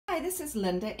Hi, this is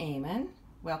Linda Aman.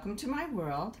 Welcome to my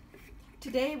world.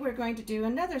 Today we're going to do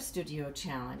another studio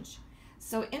challenge.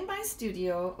 So in my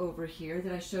studio over here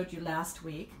that I showed you last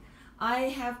week, I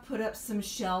have put up some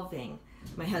shelving.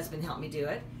 My husband helped me do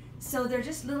it. So they're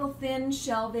just little thin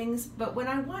shelvings, but when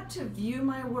I want to view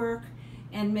my work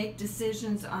and make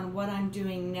decisions on what I'm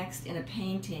doing next in a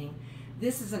painting,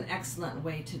 this is an excellent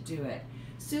way to do it.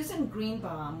 Susan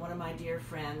Greenbaum, one of my dear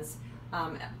friends,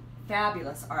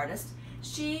 fabulous artist,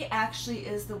 she actually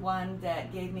is the one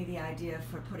that gave me the idea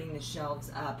for putting the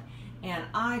shelves up, and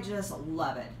I just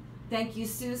love it. Thank you,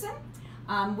 Susan.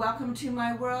 Welcome to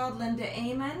my world, Linda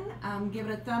Aman. Give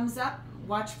it a thumbs up.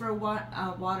 Watch for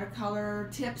watercolor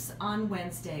tips on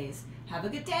Wednesdays. Have a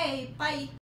good day. Bye.